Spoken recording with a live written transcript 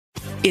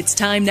It's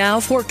time now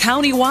for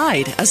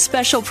Countywide, a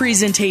special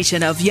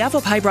presentation of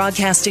Yavapai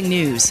Broadcasting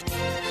News.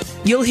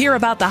 You'll hear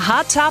about the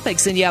hot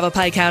topics in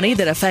Yavapai County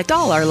that affect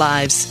all our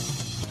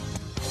lives.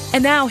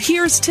 And now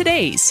here's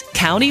today's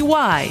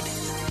Countywide.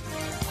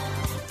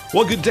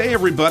 Well, good day,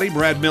 everybody.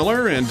 Brad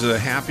Miller, and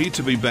happy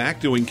to be back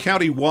doing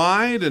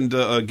Countywide, and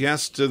a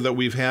guest that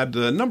we've had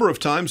a number of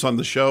times on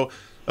the show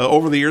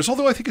over the years,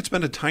 although I think it's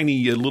been a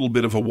tiny little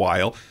bit of a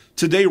while.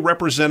 Today,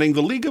 representing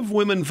the League of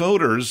Women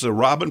Voters,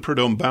 Robyn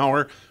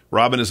Prudhomme-Bauer.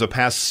 Robyn is a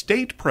past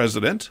state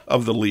president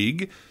of the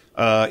League,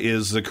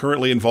 is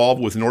currently involved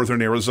with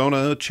Northern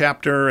Arizona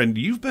chapter, and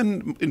you've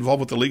been involved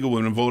with the League of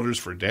Women Voters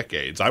for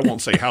decades. I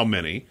won't say how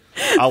many.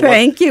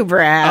 Thank you,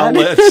 Brad.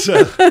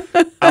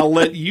 I'll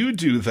let you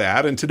do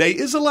that. And today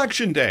is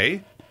Election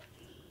Day.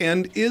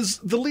 And is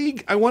the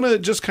League, I want to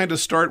just kind of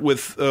start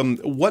with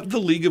what the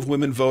League of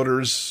Women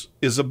Voters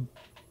is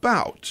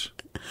about.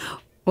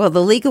 Well,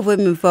 the League of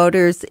Women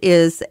Voters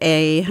is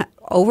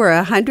over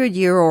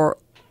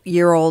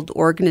 100-year-old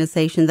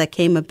organization that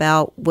came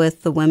about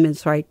with the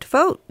women's right to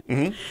vote.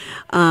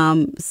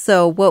 Mm-hmm.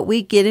 So what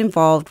we get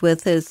involved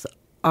with is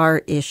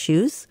our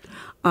issues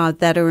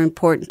that are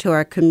important to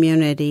our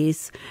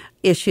communities,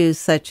 issues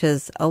such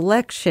as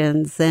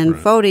elections and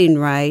voting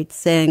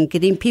rights and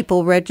getting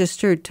people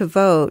registered to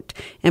vote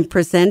and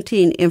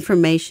presenting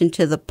information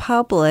to the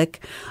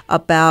public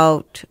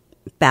about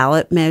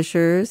ballot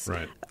measures,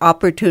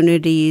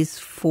 opportunities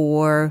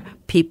for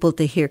people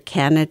to hear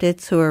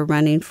candidates who are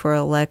running for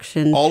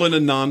election. All in a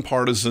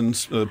nonpartisan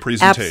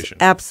presentation.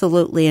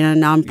 Absolutely, in a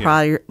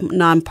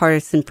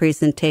nonpartisan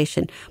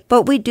presentation.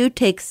 But we do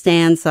take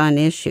stands on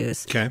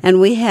issues. Okay. And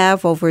we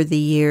have over the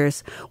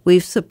years.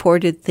 We've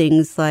supported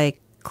things like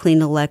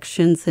clean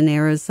elections in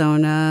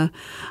Arizona,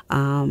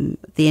 the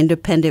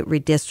Independent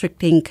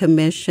Redistricting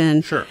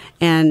Commission,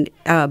 and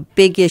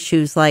big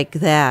issues like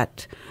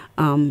that.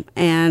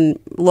 And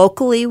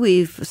locally,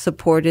 we've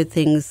supported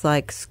things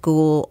like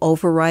school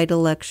override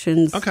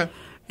elections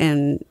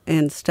and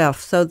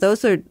stuff. So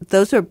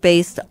those are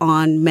based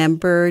on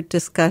member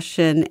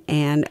discussion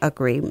and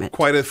agreement.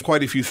 Quite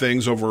a few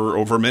things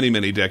over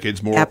many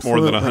decades, more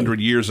than 100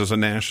 years as a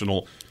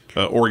national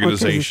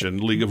organization,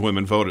 League of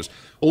Women Voters.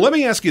 Well, let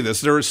me ask you this.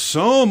 There is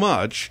so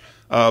much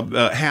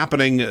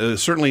happening,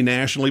 certainly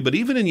nationally, but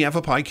even in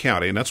Yavapai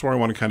County, and that's where I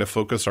want to kind of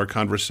focus our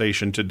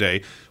conversation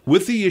today,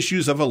 with the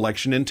issues of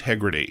election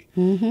integrity.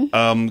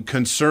 Mm-hmm.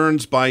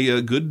 Concerns by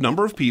a good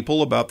number of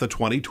people about the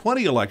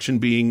 2020 election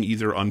being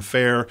either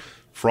unfair,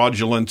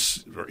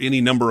 fraudulent, or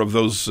any number of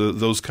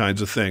those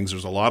kinds of things.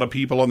 There's a lot of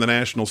people on the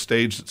national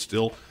stage that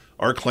still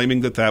are claiming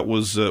that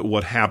was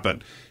what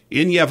happened.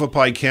 In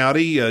Yavapai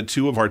County,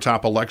 two of our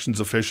top elections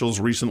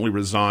officials recently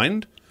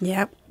resigned.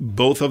 Yep.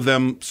 Both of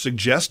them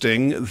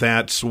suggesting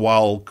that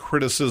while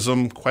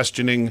criticism,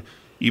 questioning,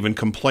 even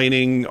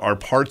complaining are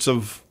parts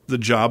of the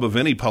job of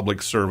any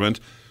public servant,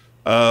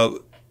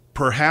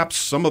 perhaps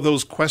some of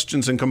those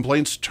questions and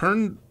complaints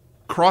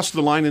cross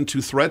the line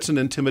into threats and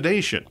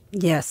intimidation.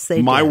 Yes,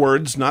 they My do.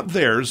 words, not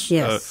theirs.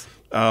 Yes.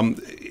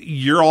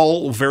 You're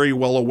all very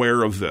well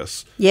aware of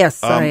this.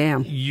 Yes, I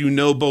am. You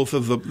know both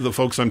of the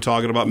folks I'm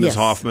talking about, Ms.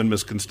 Hoffman,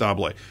 Ms.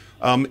 Constable.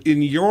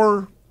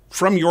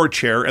 From your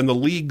chair and the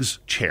League's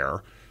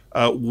chair,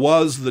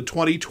 was the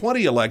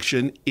 2020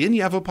 election in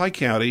Yavapai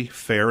County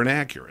fair and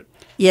accurate?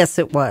 Yes,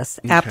 it was.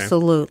 Okay.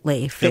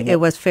 Absolutely. It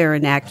was fair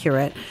and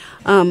accurate.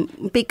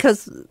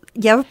 Because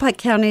Yavapai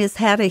County has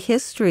had a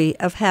history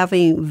of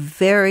having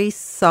very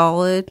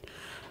solid,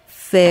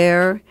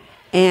 fair,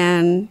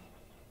 and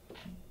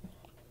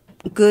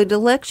good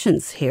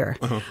elections here.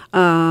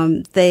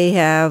 They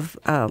have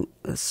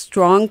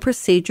strong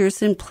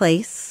procedures in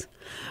place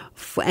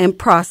and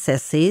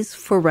processes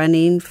for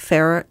running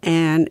fair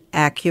and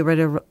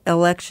accurate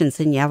elections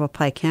in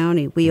Yavapai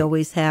County. We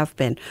always have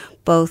been.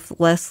 Both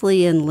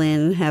Leslie and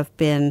Lynn have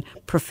been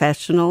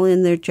professional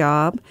in their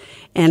job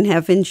and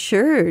have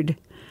ensured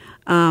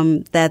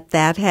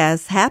that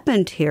has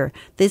happened here.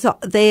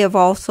 They have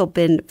also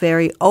been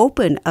very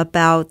open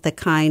about the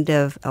kind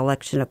of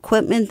election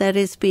equipment that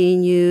is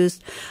being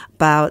used,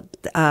 about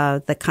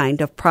the kind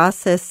of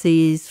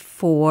processes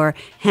for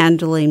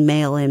handling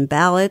mail-in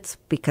ballots,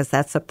 because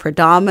that's a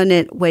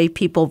predominant way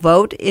people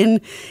vote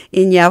in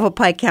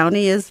Yavapai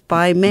County is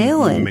by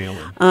mail-in.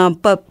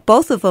 But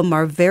both of them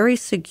are very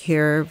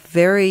secure,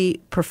 very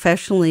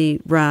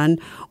professionally run,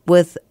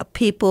 with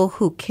people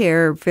who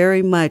care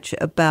very much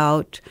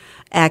about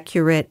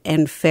accurate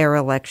and fair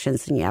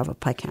elections in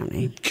Yavapai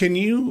County. Can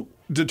you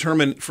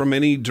determine from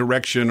any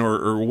direction,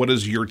 or what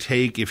is your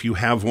take, if you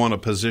have one, a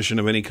position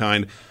of any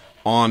kind,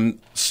 on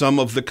some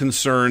of the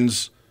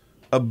concerns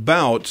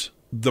about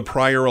the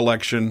prior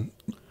election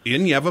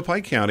in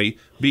Yavapai County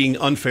being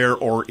unfair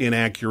or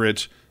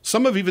inaccurate?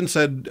 Some have even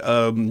said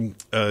that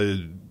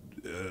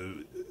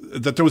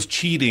there was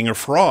cheating or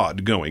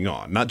fraud going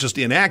on, not just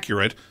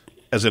inaccurate,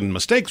 as in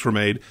mistakes were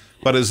made,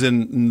 but as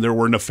in there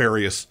were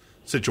nefarious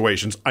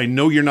situations. I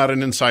know you're not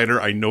an insider.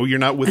 I know you're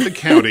not with the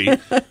county.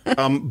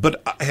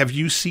 But have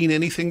you seen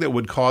anything that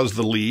would cause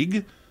the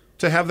League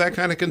to have that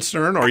kind of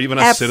concern, or even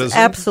a citizen?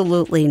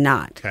 Absolutely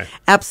not. Okay.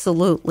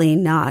 Absolutely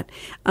not.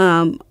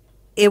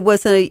 It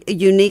was a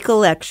unique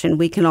election.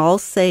 We can all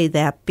say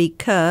that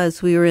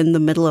because we were in the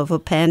middle of a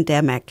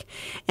pandemic,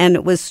 and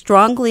it was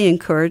strongly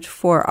encouraged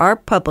for our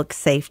public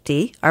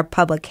safety, our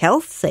public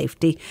health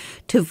safety,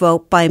 to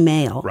vote by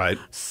mail. Right.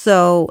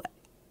 So,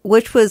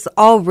 which was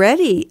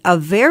already a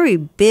very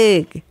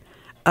big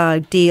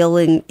deal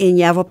in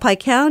Yavapai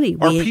County.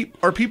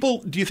 Are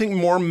people, do you think,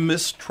 more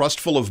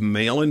mistrustful of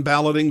mail-in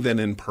balloting than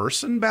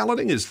in-person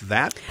balloting? Is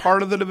that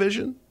part of the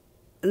division?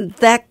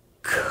 That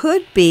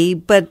could be,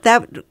 but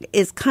that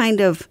is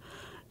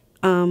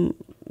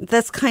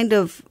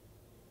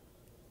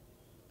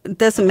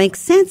doesn't make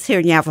sense here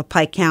in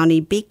Yavapai County,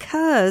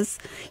 because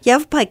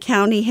Yavapai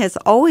County has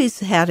always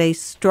had a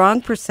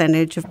strong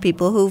percentage of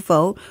people who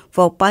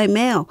vote by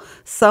mail.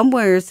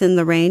 Somewhere in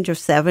the range of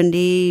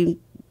 70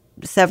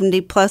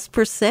 plus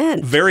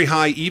percent. Very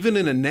high, even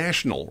in a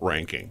national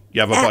ranking,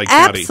 Yavapai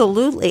County.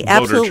 Absolutely.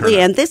 Turnout.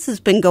 And this has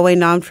been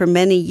going on for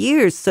many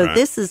years. So Right.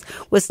 This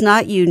was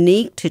not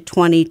unique to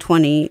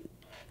 2020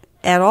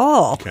 at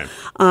all. Okay.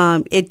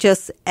 It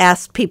just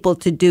asked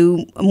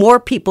more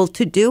people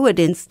to do it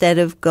instead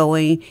of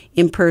going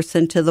in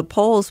person to the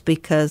polls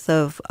because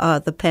of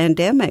the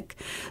pandemic.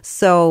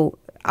 So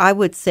I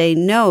would say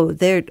no.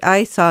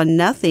 I saw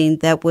nothing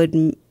that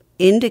would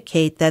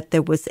indicate that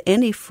there was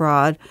any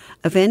fraud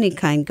of any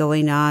kind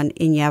going on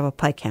in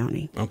Yavapai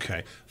County.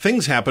 Okay.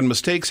 Things happen,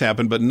 mistakes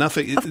happen, but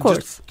nothing. Of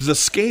course. Just the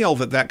scale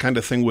that kind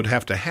of thing would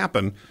have to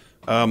happen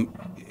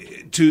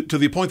to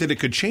the point that it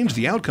could change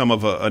the outcome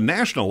of a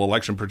national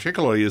election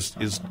particularly is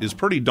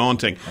pretty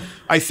daunting.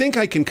 I think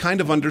I can kind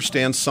of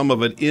understand some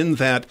of it in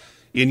that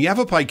in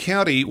Yavapai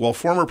County, while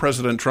former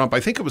President Trump, I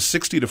think it was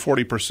 60 to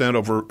 40%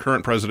 over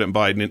current President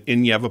Biden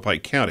in Yavapai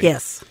County.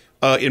 Yes.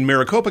 In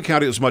Maricopa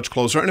County, it was much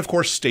closer. And, of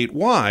course,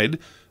 statewide,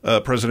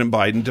 President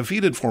Biden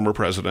defeated former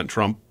President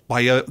Trump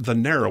by the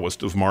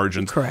narrowest of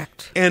margins.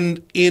 Correct.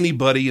 And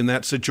anybody in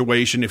that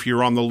situation, if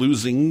you're on the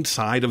losing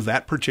side of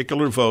that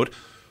particular vote,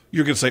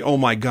 you're going to say, oh,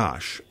 my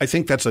gosh. I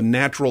think that's a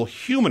natural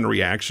human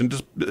reaction,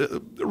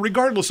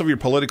 regardless of your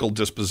political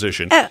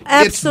disposition.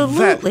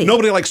 Absolutely.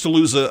 Nobody likes to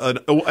lose an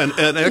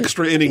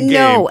extra inning game.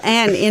 No,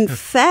 and in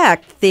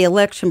fact, the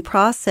election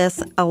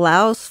process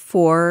allows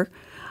for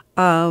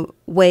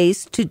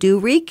ways to do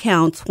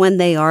recounts when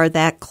they are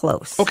that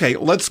close. Okay,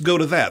 let's go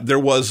to that. There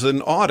was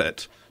an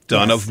audit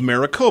done of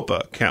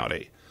Maricopa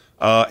County,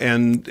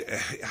 and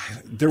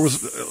there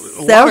was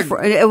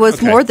it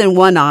was more than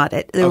one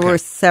audit. There were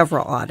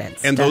several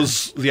audits. And done.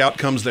 the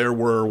outcomes there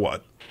were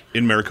what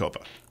in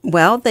Maricopa?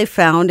 Well, they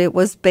found it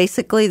was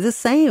basically the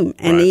same,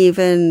 and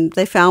even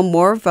they found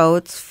more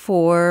votes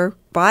for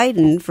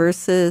Biden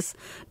versus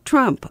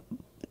Trump.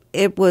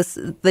 It was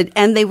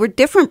and they were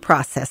different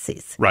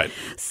processes. Right.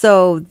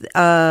 So,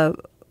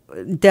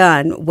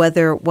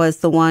 whether it was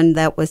the one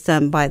that was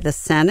done by the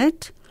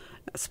Senate,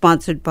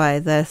 sponsored by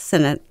the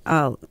Senate,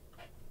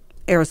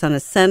 Arizona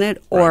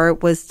Senate, or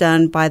it was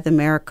done by the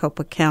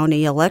Maricopa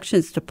County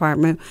Elections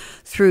Department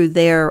through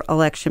their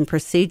election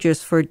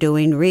procedures for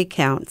doing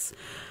recounts.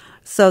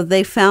 So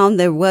they found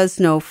there was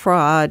no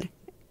fraud.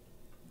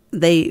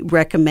 They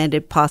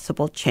recommended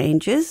possible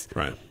changes.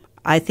 Right.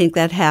 I think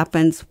that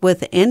happens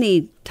with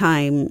any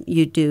time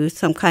you do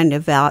some kind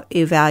of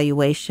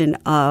evaluation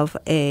of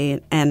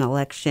an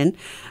election.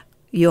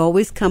 You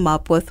always come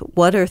up with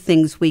what are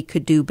things we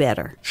could do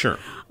better. Sure.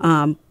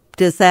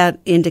 Does that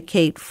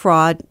indicate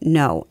fraud?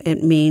 No.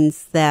 It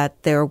means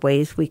that there are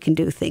ways we can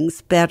do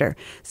things better.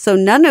 So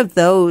none of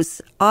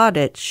those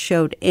audits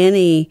showed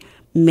any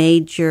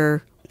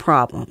major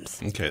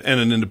problems. Okay. And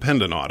an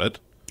independent audit.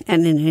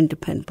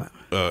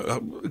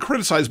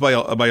 Criticized by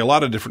a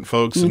lot of different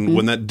folks, and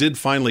when that did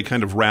finally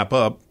kind of wrap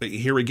up,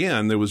 here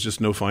again, there was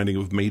just no finding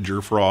of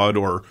major fraud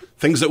or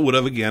things that would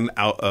have, again,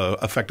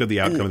 affected the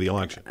outcome of the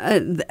election.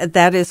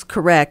 That is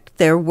correct.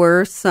 There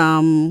were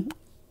some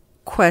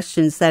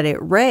questions that it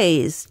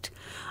raised.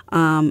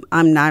 I'm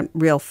not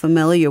real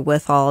familiar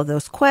with all of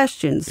those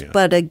questions,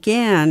 but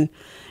again,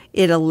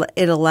 it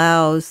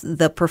allows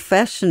the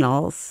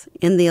professionals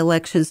in the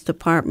elections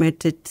department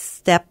to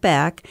step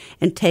back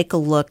and take a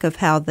look of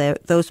how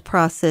those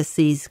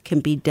processes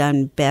can be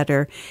done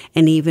better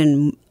and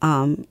even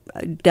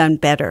done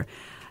better.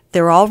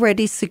 They're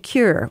already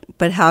secure,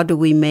 but how do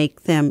we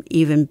make them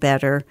even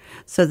better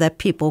so that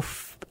people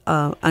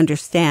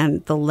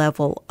understand the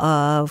level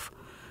of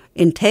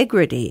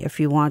integrity,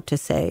 if you want to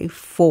say,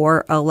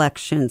 for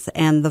elections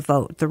and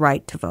the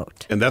right to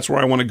vote. And that's where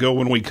I want to go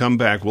when we come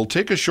back. We'll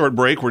take a short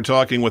break. We're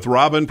talking with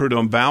Robyn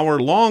Prudhomme-Bauer,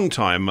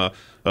 longtime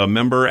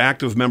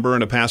active member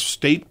and a past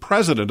state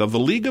president of the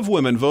League of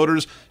Women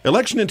Voters.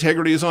 Election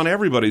integrity is on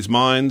everybody's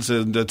minds,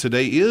 and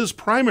today is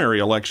primary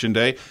election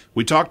day.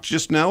 We talked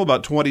just now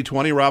about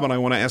 2020. Robyn, I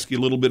want to ask you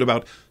a little bit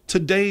about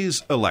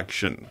today's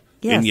election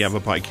in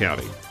Yavapai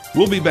County.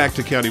 We'll be back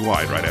to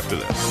Countywide right after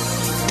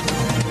this.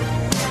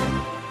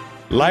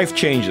 Life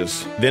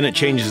changes, then it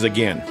changes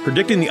again.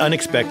 Predicting the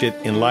unexpected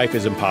in life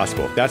is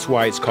impossible. That's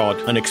why it's called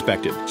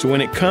unexpected. So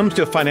when it comes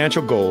to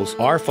financial goals,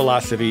 our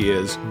philosophy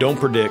is don't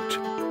predict,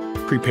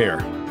 prepare.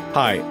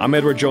 Hi, I'm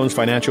Edward Jones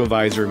financial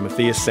advisor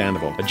Matthias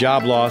Sandoval. A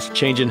job loss,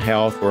 change in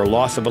health, or a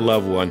loss of a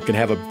loved one can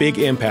have a big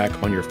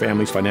impact on your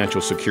family's financial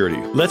security.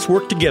 Let's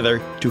work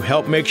together to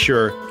help make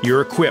sure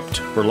you're equipped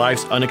for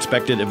life's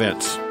unexpected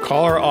events.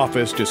 Call our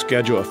office to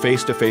schedule a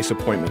face-to-face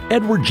appointment.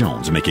 Edward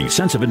Jones, making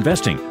sense of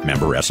investing.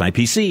 Member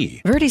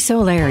SIPC. Verde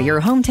Solaire,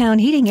 your hometown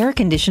heating, air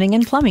conditioning,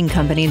 and plumbing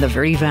company in the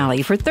Verde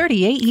Valley for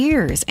 38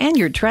 years, and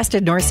your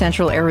trusted North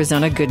Central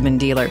Arizona Goodman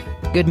dealer.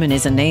 Goodman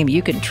is a name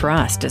you can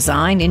trust,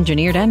 designed,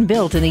 engineered, and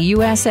built in the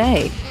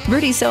USA.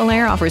 Verde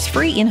Solaire offers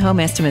free in-home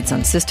estimates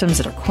on systems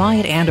that are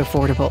quiet and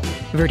affordable.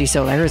 Verde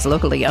Solaire is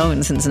locally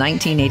owned since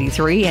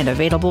 1983 and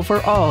available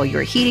for all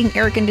your heating,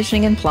 air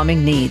conditioning, and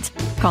plumbing needs.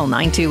 Call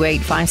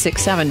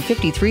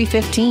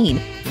 928-567-5315.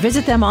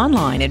 Visit them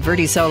online at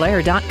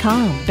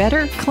verdesolaire.com.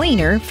 Better,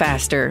 cleaner,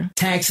 faster.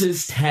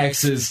 Taxes,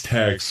 taxes,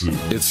 taxes.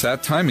 It's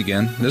that time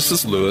again. This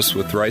is Lewis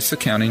with Rice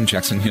Accounting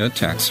Jackson Hewitt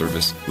Tax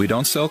Service. We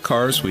don't sell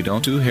cars, we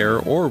don't do hair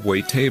or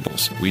wait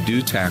tables. We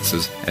do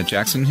taxes. At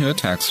Jackson Hewitt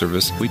Tax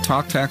Service, we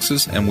talk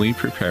taxes and we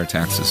prepare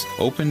taxes.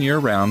 Open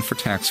year-round for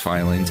tax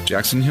filings.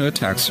 Jackson Hewitt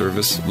Tax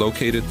Service,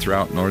 located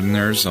throughout northern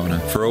Arizona.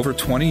 For over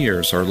 20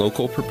 years, our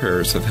local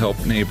preparers have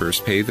helped neighbors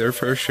pay their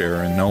fair share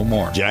and no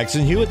more.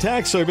 Jackson Hewitt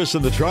Tax Service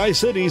in the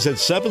Tri-Cities at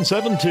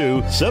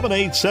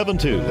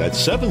 772-7872.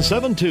 That's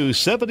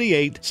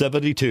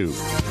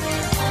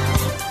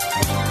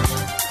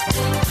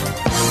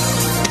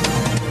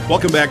 772-7872.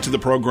 Welcome back to the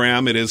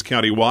program. It is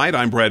Countywide.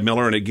 I'm Brad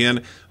Miller, and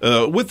again,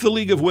 with the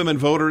League of Women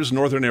Voters,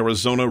 Northern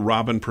Arizona,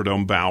 Robyn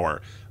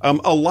Prudhomme-Bauer.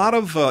 A lot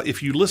of,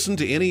 if you listen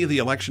to any of the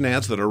election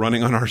ads that are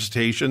running on our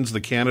stations, the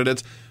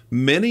candidates,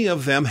 many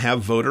of them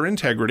have voter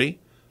integrity.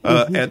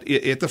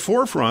 At the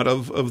forefront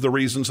of the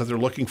reasons that they're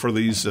looking for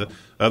these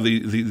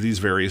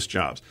various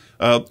jobs.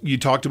 You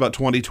talked about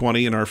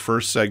 2020 in our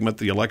first segment,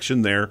 the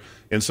election there,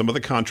 and some of the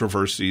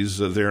controversies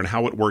there and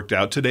how it worked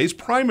out. Today's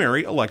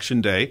primary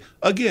election day,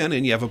 again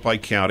in Yavapai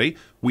County.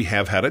 We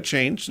have had a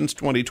change since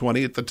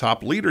 2020 at the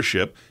top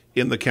leadership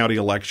in the county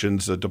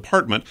elections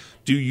department.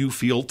 Do you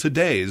feel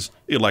today's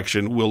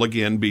election will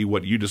again be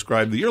what you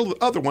described the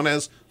other one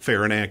as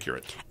fair and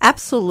accurate?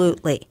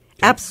 Absolutely.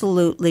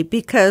 Absolutely,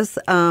 because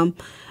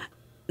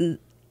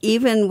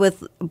even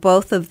with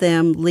both of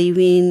them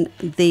leaving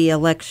the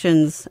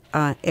elections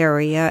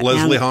area,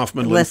 Leslie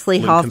Hoffman and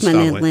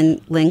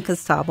Lynn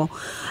Costable,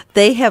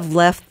 they have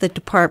left the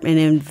department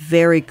in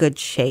very good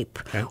shape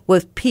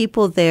with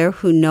people there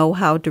who know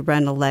how to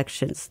run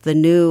elections. The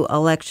new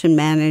election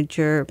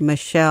manager,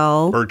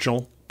 Michelle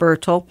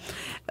Bertel,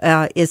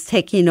 is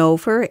taking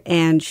over,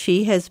 and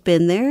she has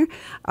been there.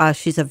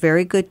 She's a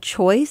very good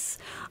choice.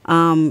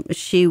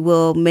 She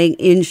will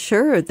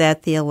ensure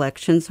that the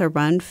elections are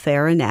run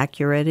fair and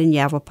accurate in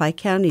Yavapai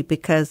County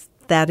because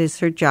that is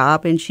her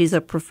job, and she's a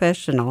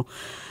professional.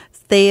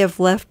 They have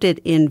left it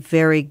in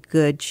very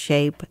good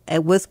shape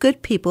with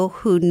good people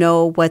who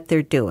know what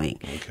they're doing.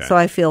 Okay. So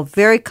I feel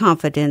very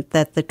confident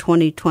that the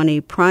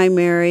 2020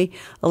 primary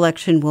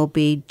election will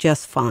be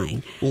just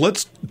fine.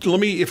 Let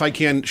me, if I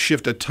can,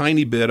 shift a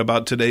tiny bit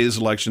about today's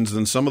elections,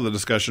 and some of the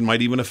discussion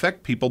might even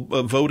affect people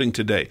voting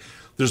today.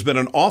 There's been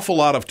an awful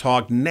lot of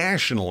talk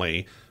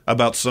nationally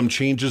about some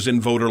changes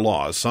in voter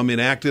laws, some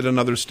enacted in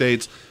other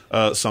states,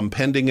 some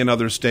pending in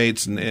other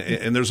states,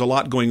 and there's a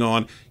lot going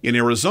on. In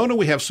Arizona,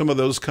 we have some of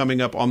those coming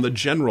up on the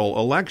general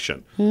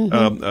election.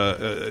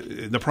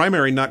 The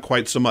primary, not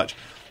quite so much.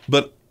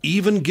 But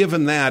even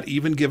given that,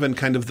 even given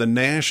kind of the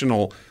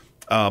national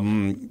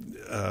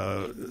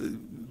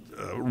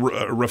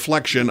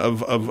reflection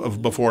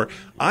of before,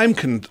 I'm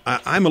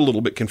a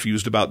little bit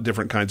confused about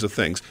different kinds of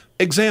things.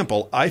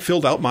 Example, I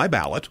filled out my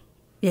ballot.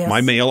 Yes.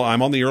 My mail,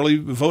 I'm on the early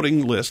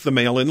voting list, the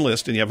mail-in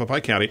list in Yavapai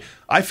County.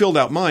 I filled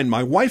out mine.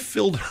 My wife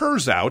filled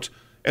hers out,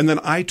 and then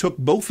I took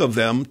both of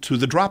them to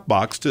the drop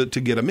box to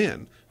get them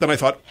in. Then I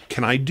thought,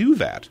 can I do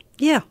that?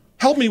 Yeah.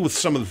 Help me with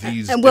some of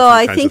these Well,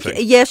 I kinds think, of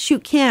things. yes, you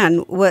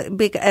can,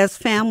 as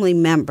family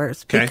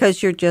members,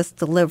 because you're just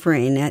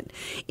delivering it.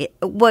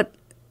 What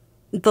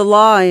the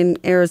law in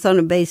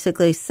Arizona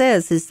basically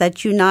says is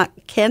that you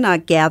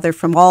cannot gather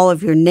from all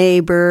of your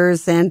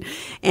neighbors, and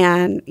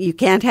you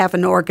can't have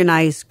an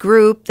organized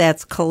group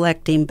that's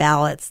collecting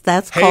ballots.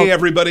 That's called,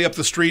 everybody up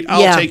the street,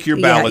 I'll take your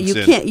ballots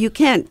in. You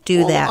can't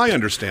do that. I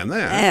understand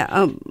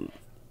that.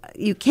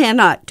 You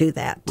cannot do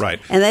that. Right.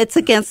 And it's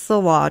against the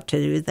law to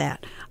do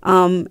that.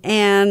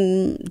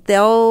 And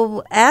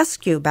they'll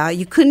ask you about it.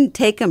 You couldn't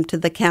take them to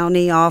the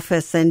county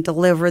office and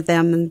deliver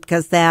them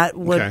because that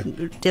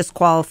would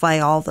disqualify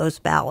all those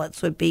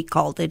ballots, would be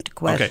called into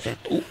question.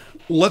 Okay.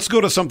 Let's go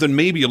to something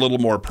maybe a little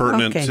more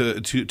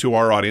pertinent to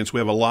our audience.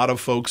 We have a lot of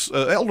folks,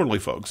 elderly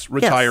folks,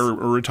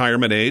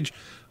 retirement age,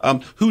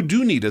 who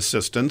do need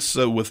assistance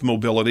with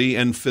mobility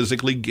and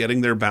physically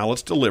getting their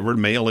ballots delivered,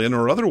 mail-in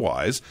or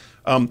otherwise.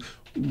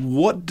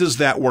 What does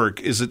that work?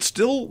 Is it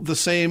still the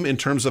same in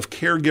terms of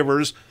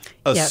caregivers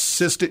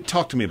assist it?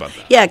 Talk to me about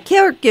that. Yeah,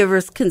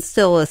 caregivers can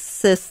still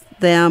assist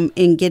them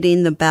in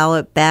getting the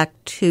ballot back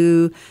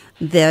to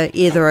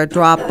either a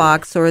drop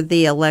box or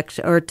the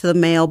election or to the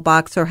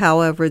mailbox or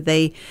however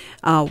they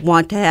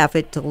want to have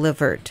it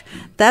delivered.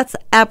 That's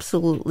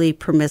absolutely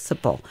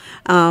permissible.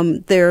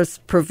 There's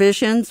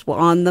provisions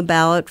on the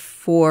ballot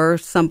for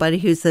somebody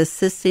who's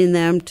assisting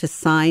them to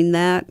sign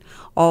that.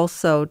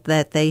 Also,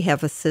 that they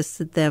have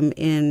assisted them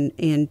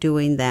in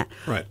doing that.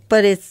 Right.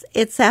 But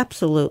it's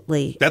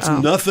absolutely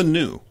nothing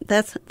new.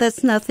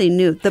 That's nothing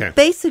new. The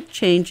basic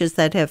changes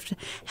that have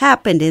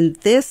happened in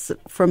this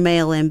for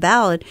mail-in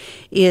ballot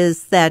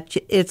is that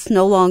it's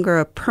no longer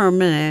a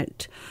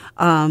permanent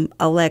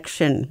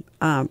election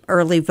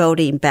early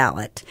voting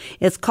ballot.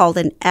 It's called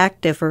an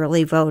active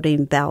early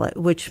voting ballot,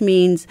 which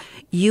means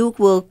you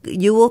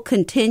will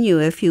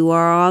continue if you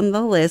are on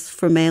the list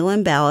for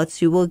mail-in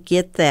ballots. You will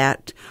get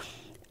that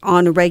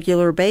on a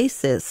regular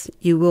basis.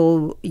 You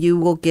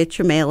will get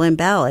your mail-in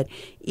ballot.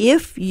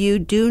 If you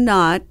do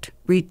not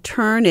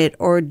return it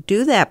or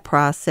do that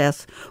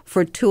process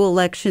for 2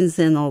 elections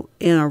in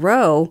a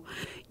row,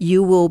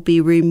 you will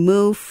be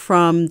removed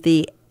from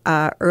the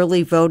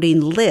early voting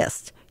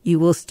list. You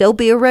will still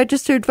be a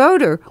registered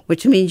voter,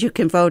 which means you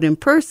can vote in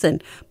person,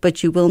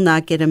 but you will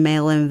not get a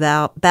mail-in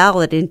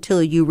ballot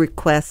until you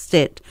request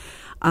it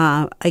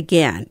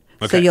again.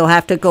 Okay. So you'll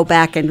have to go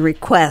back and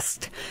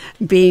request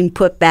being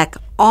put back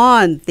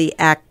on the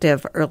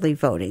active early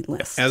voting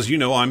list. As you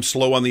know, I'm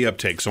slow on the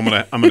uptake, so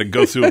I'm gonna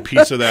go through a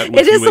piece of that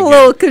with you. It is a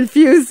little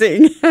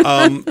confusing.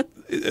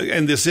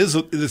 And this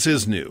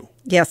is new.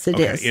 Yes, it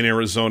is. In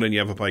Arizona and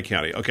Yavapai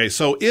County. Okay,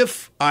 so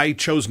if I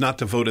chose not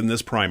to vote in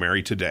this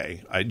primary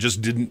today, I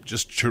just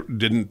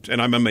didn't,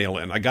 and I'm a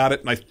mail-in. I got it,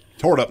 and I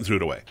tore it up and threw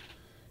it away.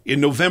 In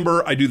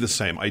November, I do the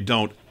same. I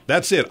don't.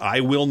 That's it.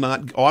 I will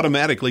not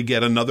automatically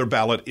get another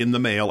ballot in the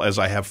mail as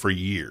I have for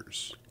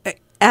years.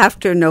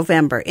 After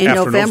November.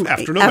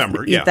 After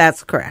November, yeah.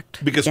 That's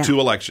correct. Because 2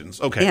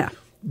 elections. Okay. Yeah.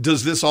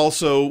 Does this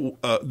also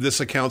this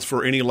accounts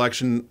for any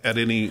election at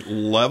any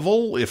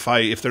level? If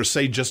there's,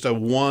 say, just a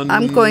one?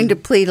 I'm going to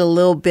plead a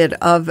little bit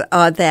of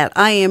that.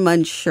 I am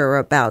unsure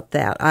about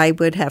that. I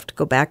would have to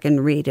go back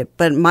and read it.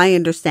 But my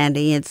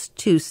understanding, it's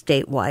 2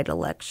 statewide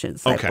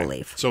elections, I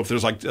believe. So if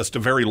there's like just a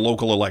very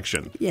local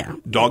election,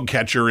 dog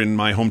catcher in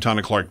my hometown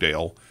of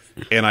Clarkdale,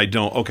 and I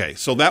don't. Okay,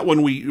 so that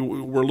one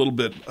we're a little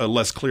bit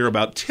less clear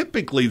about.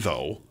 Typically,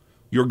 though,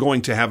 you're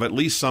going to have at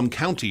least some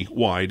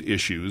county-wide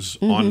issues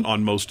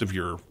on most of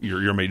your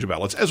major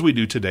ballots, as we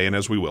do today and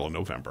as we will in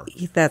November.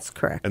 That's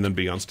correct. And then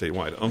be on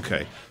statewide.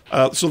 Okay.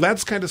 So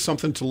that's kind of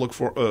something to look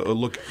for.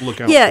 Look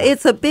out Yeah, for.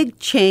 It's a big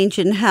change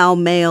in how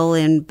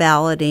mail-in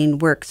balloting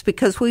works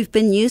because we've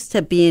been used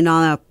to being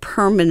on a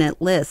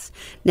permanent list.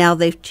 Now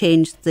they've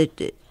changed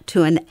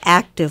to an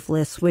active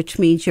list, which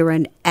means you're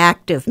an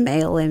active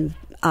mail-in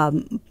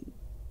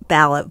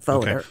ballot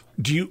voter. Okay.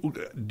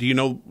 Do you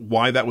know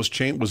why that was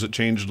changed? Was it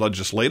changed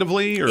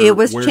legislatively? Or it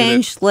was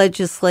changed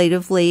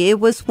legislatively.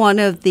 It was one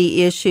of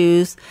the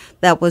issues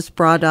that was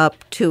brought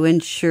up to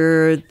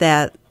ensure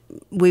that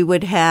we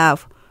would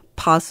have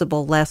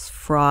possible less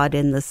fraud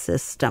in the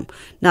system.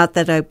 Not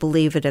that I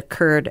believe it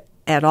occurred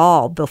at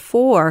all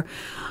before.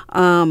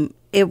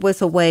 It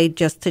was a way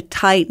just to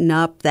tighten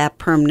up that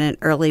permanent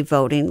early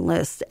voting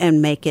list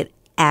and make it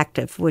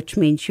active, which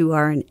means you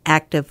are an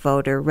active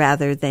voter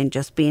rather than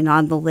just being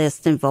on the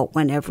list and vote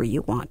whenever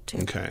you want to.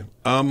 Okay.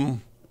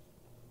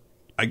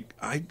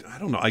 I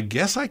don't know. I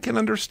guess I can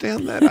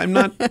understand that. I'm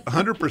not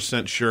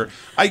 100% sure.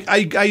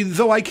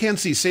 Though I can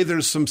see, say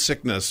there's some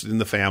sickness in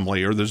the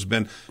family or there's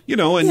been,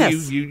 and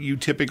yes. you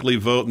typically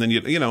vote and then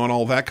and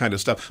all that kind of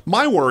stuff.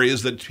 My worry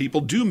is that people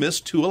do miss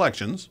 2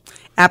 elections.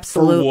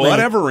 Absolutely. For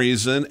whatever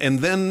reason, and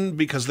then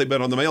because they've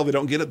been on the mail, they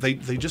don't get it.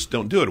 They just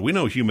don't do it. We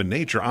know human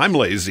nature. I'm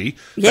lazy.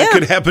 Yeah. That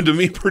could happen to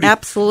me pretty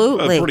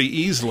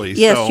easily.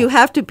 Yes, so. You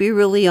have to be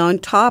really on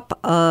top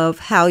of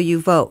how you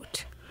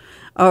vote.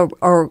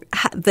 Or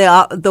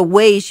the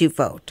ways you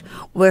vote.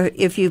 Where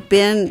if you've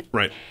been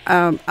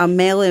a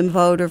mail-in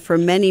voter for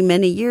many,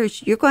 many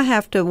years, you're going to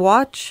have to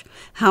watch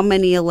how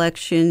many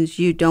elections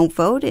you don't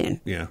vote in.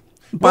 Yeah.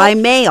 By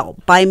mail.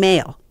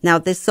 Now,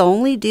 this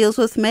only deals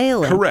with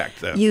mail-in.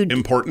 Correct.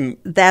 Important.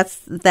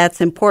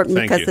 That's important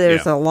because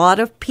there's a lot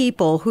of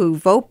people who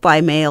vote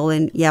by mail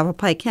in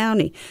Yavapai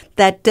County.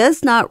 That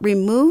does not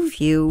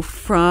remove you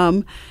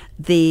from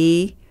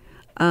the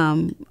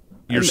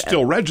You're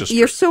still registered.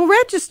 You're still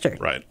registered.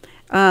 Right.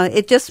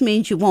 It just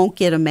means you won't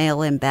get a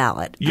mail-in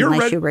ballot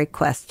unless you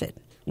request it.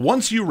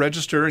 Once you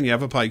register in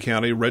Yavapai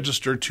County,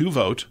 register to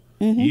vote,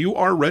 you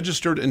are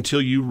registered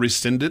until you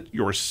rescind it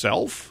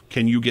yourself?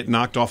 Can you get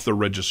knocked off the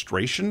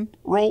registration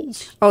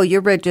rolls? Oh, you're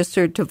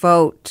registered to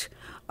vote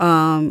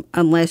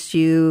unless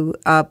you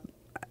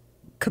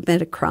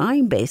commit a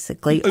crime,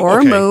 basically,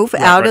 or move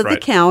out of the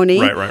county.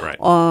 Right.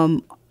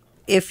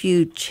 if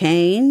you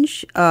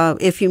change,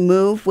 if you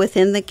move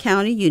within the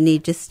county, you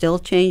need to still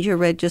change your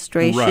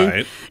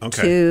registration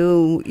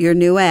to your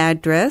new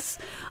address.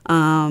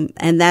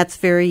 And that's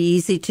very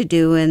easy to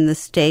do in the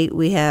state.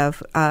 We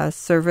have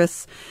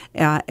Service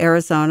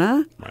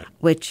Arizona,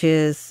 which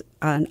is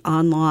an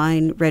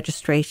online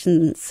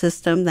registration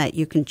system that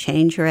you can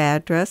change your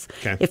address.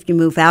 Okay. If you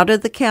move out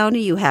of the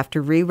county, you have to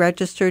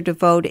re-register to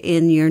vote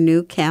in your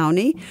new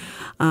county.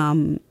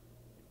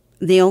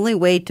 The only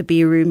way to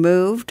be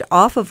removed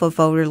off of a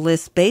voter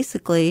list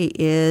basically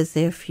is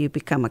if you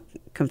become a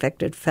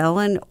convicted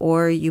felon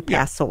or you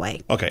pass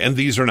away. Okay, and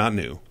these are not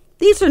new.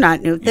 These are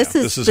not new. This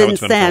has been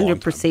standard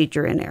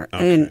procedure in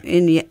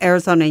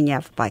Arizona and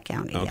Yavapai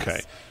County.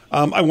 Okay. Yes.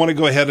 I want to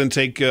go ahead and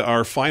take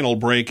our final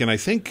break, and I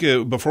think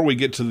before we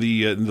get to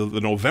the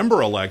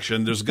November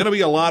election, there's going to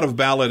be a lot of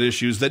ballot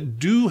issues that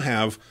do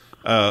have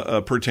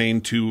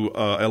pertain to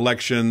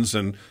elections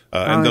and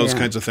those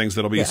kinds of things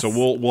that'll be. Yes. So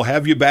we'll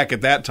have you back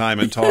at that time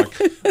and talk.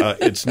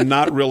 It's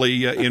not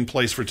really in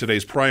place for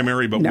today's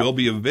primary, but will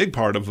be a big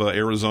part of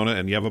Arizona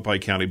and Yavapai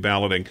County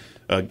balloting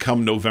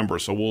come November.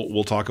 So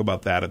we'll talk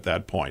about that at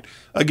that point.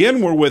 Again,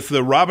 we're with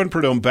Robyn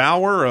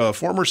Prudhomme-Bauer,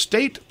 former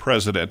state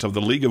president of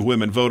the League of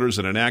Women Voters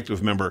and an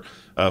active member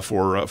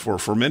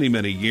for many,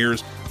 many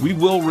years. We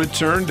will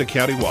return to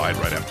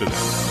Countywide right after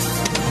this.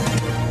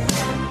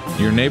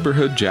 Your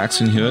neighborhood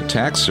Jackson Hewitt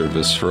Tax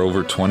Service for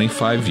over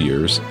 25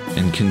 years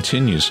and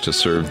continues to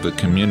serve the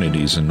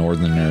communities in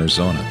northern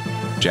Arizona.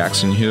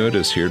 Jackson Hewitt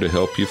is here to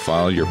help you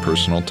file your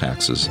personal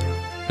taxes.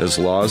 As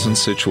laws and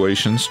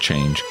situations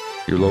change,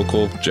 your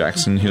local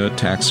Jackson Hewitt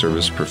Tax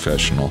Service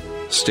professional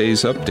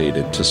stays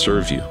updated to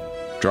serve you.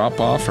 Drop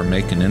off or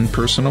make an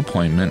in-person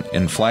appointment.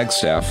 In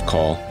Flagstaff,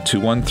 call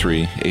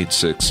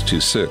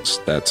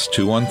 213-8626. That's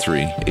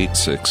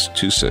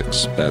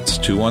 213-8626. That's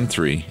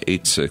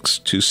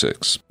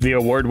 213-8626. The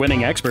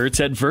award-winning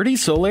experts at Verde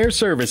Solar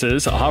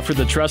Services offer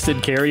the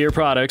trusted carrier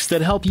products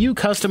that help you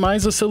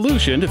customize a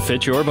solution to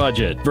fit your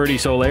budget. Verde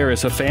Solar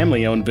is a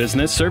family-owned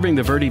business serving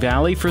the Verde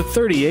Valley for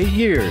 38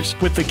 years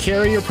with the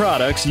carrier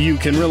products you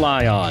can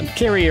rely on.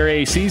 Carrier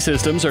AC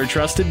systems are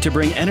trusted to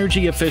bring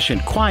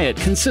energy-efficient, quiet,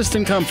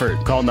 consistent comfort.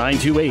 Call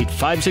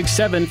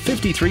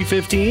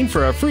 928-567-5315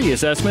 for a free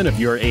assessment of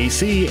your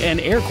AC and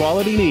air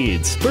quality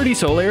needs. Verde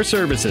Solar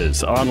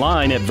Services,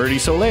 online at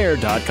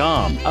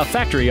verdesolar.com, a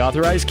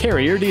factory-authorized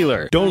carrier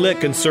dealer. Don't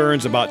let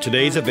concerns about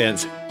today's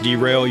events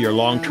derail your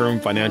long-term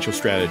financial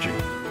strategy.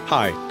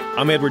 Hi,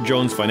 I'm Edward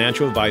Jones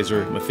Financial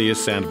Advisor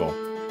Matthias Sandoval,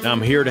 and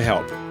I'm here to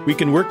help. We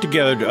can work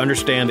together to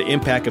understand the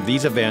impact of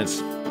these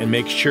events and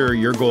make sure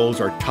your goals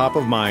are top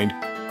of mind.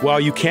 While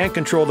you can't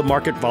control the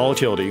market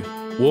volatility,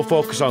 we'll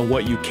focus on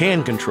what you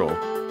can control.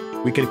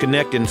 We can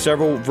connect in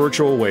several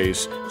virtual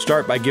ways.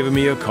 Start by giving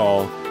me a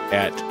call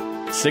at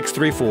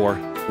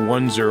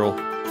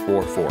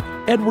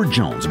 634-1044. Edward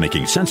Jones,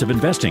 making sense of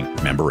investing.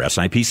 Member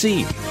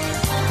SIPC.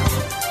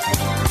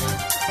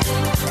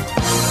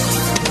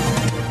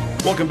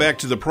 Welcome back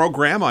to the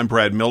program. I'm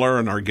Brad Miller,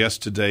 and our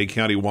guest today,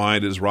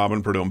 Countywide, is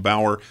Robyn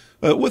Prudhomme-Bauer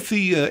with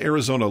the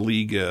Arizona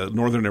League,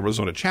 Northern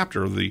Arizona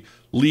chapter of the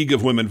League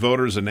of Women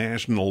Voters, a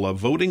national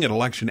voting and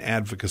election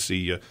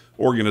advocacy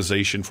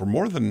organization for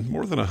more than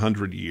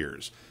 100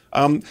 years.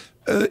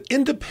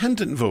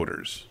 Independent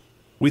voters.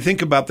 We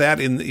think about that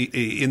in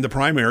the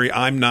primary.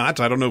 I'm not.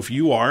 I don't know if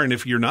you are, and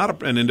if you're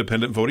not an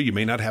independent voter, you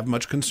may not have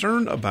much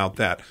concern about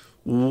that.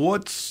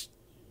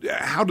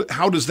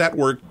 How does that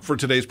work for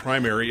today's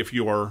primary if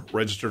you are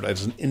registered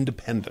as an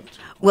independent?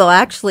 Well,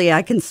 actually,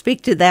 I can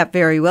speak to that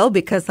very well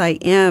because I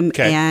am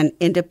an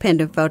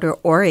independent voter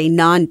or a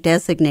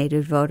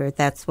non-designated voter.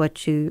 That's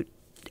what you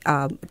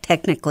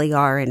technically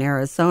are in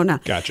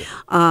Arizona. Gotcha.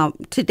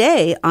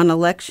 Today, on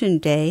Election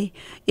Day,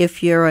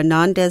 if you're a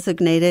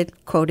non-designated,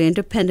 quote,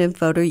 independent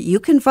voter, you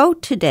can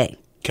vote today.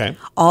 Okay.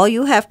 All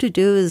you have to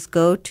do is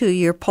go to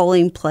your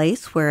polling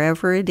place,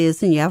 wherever it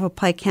is in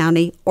Yavapai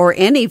County, or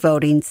any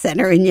voting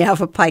center in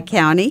Yavapai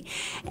County,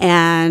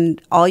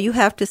 and all you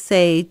have to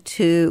say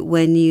to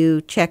when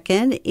you check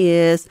in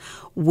is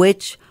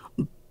which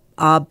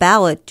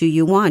ballot do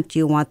you want? Do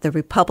you want the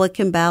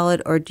Republican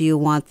ballot or do you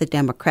want the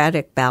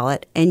Democratic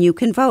ballot? And you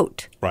can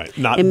vote. Right.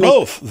 Not in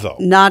both, though.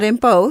 Not in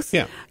both.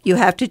 Yeah. You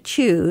have to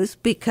choose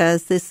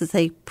because this is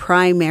a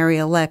primary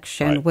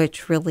election,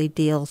 which really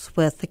deals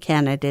with the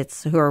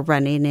candidates who are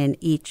running in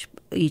each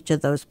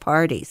of those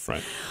parties.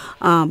 Right.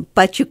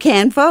 But you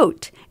can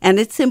vote. And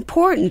it's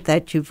important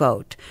that you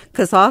vote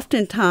because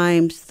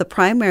oftentimes the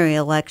primary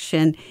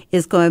election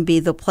is going to be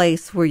the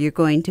place where you're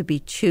going to be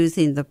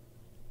choosing the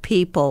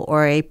people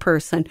or a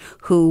person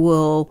who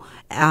will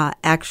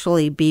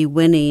actually be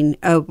running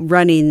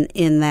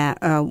in that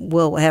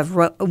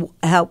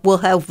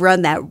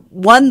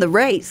won the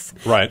race,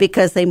 right?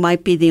 Because they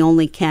might be the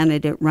only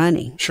candidate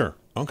running. Sure.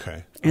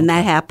 Okay. And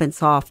that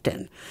happens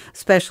often,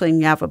 especially in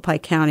Yavapai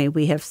County.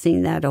 We have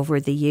seen that over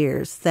the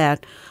years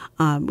that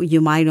you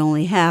might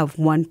only have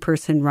one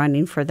person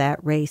running for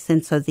that race,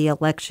 and so the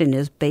election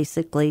is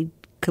basically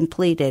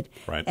completed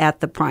Right. at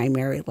the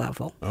primary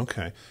level.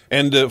 Okay.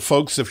 And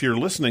folks, if you're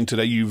listening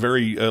today, you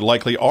very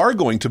likely are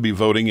going to be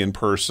voting in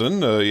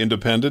person,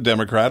 independent,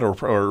 Democrat, or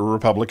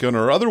Republican,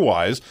 or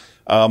otherwise.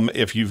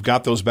 If you've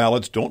got those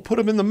ballots, don't put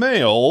them in the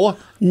mail.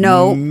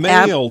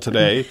 No.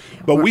 Today.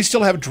 But we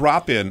still have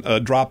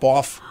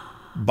drop-off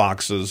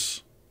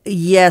boxes.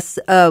 Yes.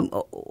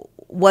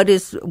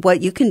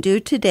 What you can do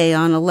today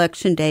on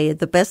Election Day,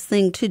 the best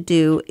thing to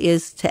do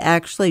is to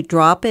actually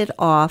drop it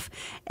off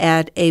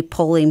at a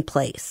polling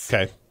place.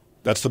 Okay.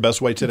 That's the best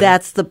way today?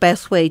 That's the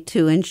best way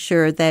to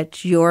ensure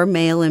that your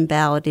mail-in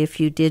ballot, if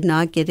you did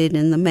not get it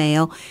in the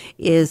mail,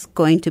 is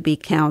going to be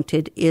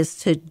counted, is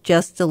to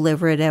just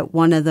deliver it at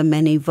one of the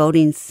many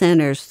voting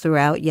centers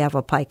throughout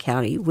Yavapai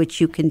County,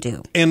 which you can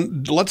do.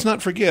 And let's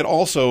not forget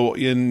also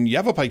in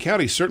Yavapai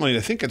County, certainly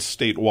I think it's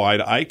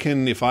statewide, I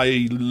can, if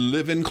I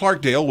live in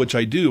Clarkdale, which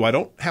I do, I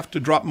don't have to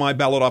drop my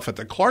ballot off at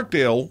the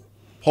Clarkdale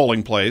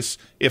polling place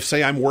if,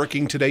 say, I'm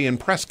working today in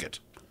Prescott.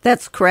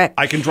 That's correct.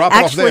 I can drop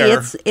it off there.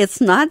 Actually, it's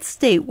not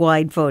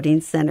statewide voting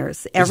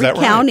centers. Every Is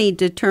that county right?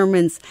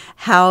 determines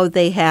how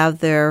they have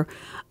their,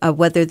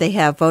 whether they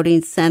have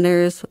voting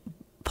centers,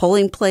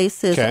 polling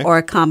places, Okay. or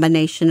a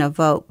combination of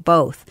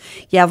both.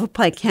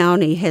 Yavapai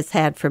County has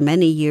had for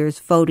many years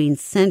voting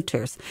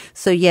centers.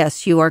 So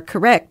yes, you are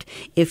correct.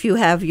 If you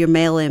have your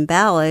mail-in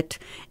ballot,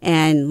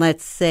 and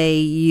let's say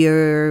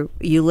you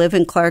live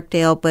in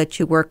Clarkdale but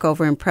you work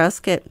over in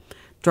Prescott,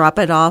 drop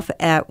it off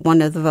at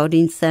one of the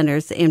voting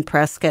centers in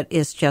Prescott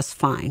is just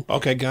fine.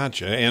 Okay,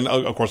 gotcha. And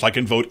of course, I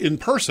can vote in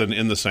person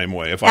in the same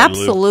way if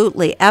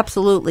Absolutely.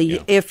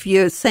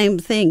 Yeah. Same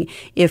thing.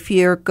 If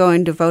you're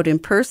going to vote in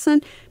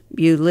person,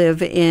 you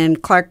live in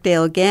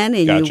Clarkdale again,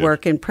 and Gotcha. you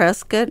work in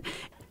Prescott,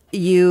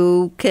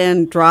 you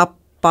can drop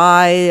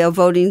by a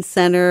voting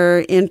center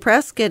in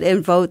Prescott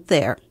and vote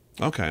there.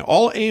 Okay,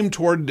 all aimed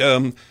toward,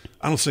 I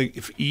don't say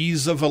if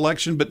ease of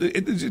election, but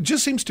it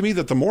just seems to me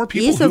that the more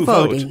people Ease who of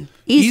voting. vote,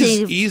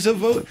 ease of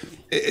vote,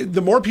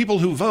 the more people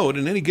who vote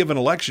in any given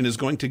election is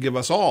going to give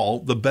us all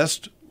the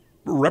best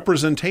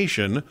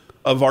representation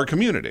of our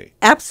community.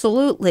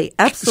 Absolutely.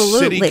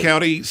 City,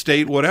 county,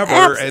 state,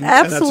 whatever. And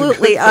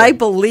absolutely. I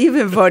believe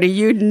in voting.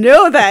 You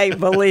know that I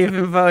believe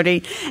in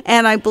voting.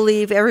 And I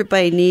believe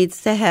everybody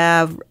needs to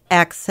have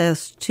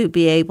access to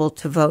be able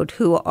to vote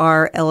who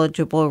are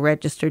eligible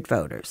registered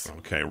voters.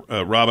 Okay.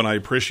 Robyn, I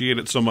appreciate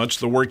it so much,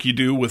 the work you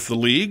do with the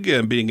League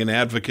and being an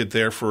advocate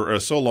there for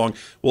so long.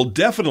 We'll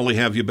definitely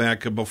have you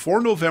back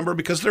before November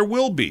because there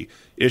will be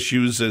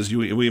issues, as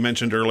we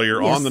mentioned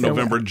earlier, Yes, on the there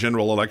November will.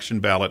 general election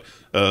ballot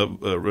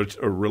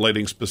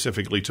relating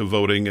specifically to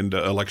voting and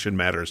election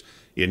matters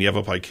in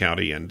Yavapai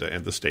County and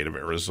the state of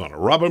Arizona.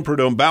 Robyn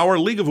Prudhomme-Bauer,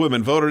 League of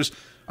Women Voters.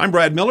 I'm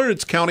Brad Miller.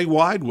 It's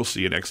Countywide. We'll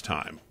see you next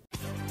time.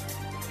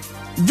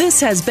 This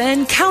has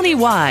been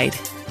Countywide.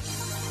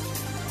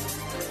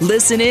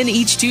 Listen in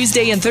each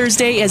Tuesday and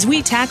Thursday as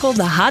we tackle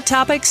the hot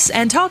topics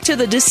and talk to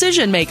the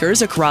decision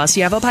makers across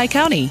Yavapai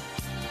County.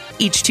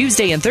 Each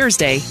Tuesday and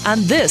Thursday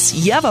on this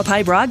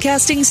Yavapai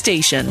Broadcasting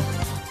Station.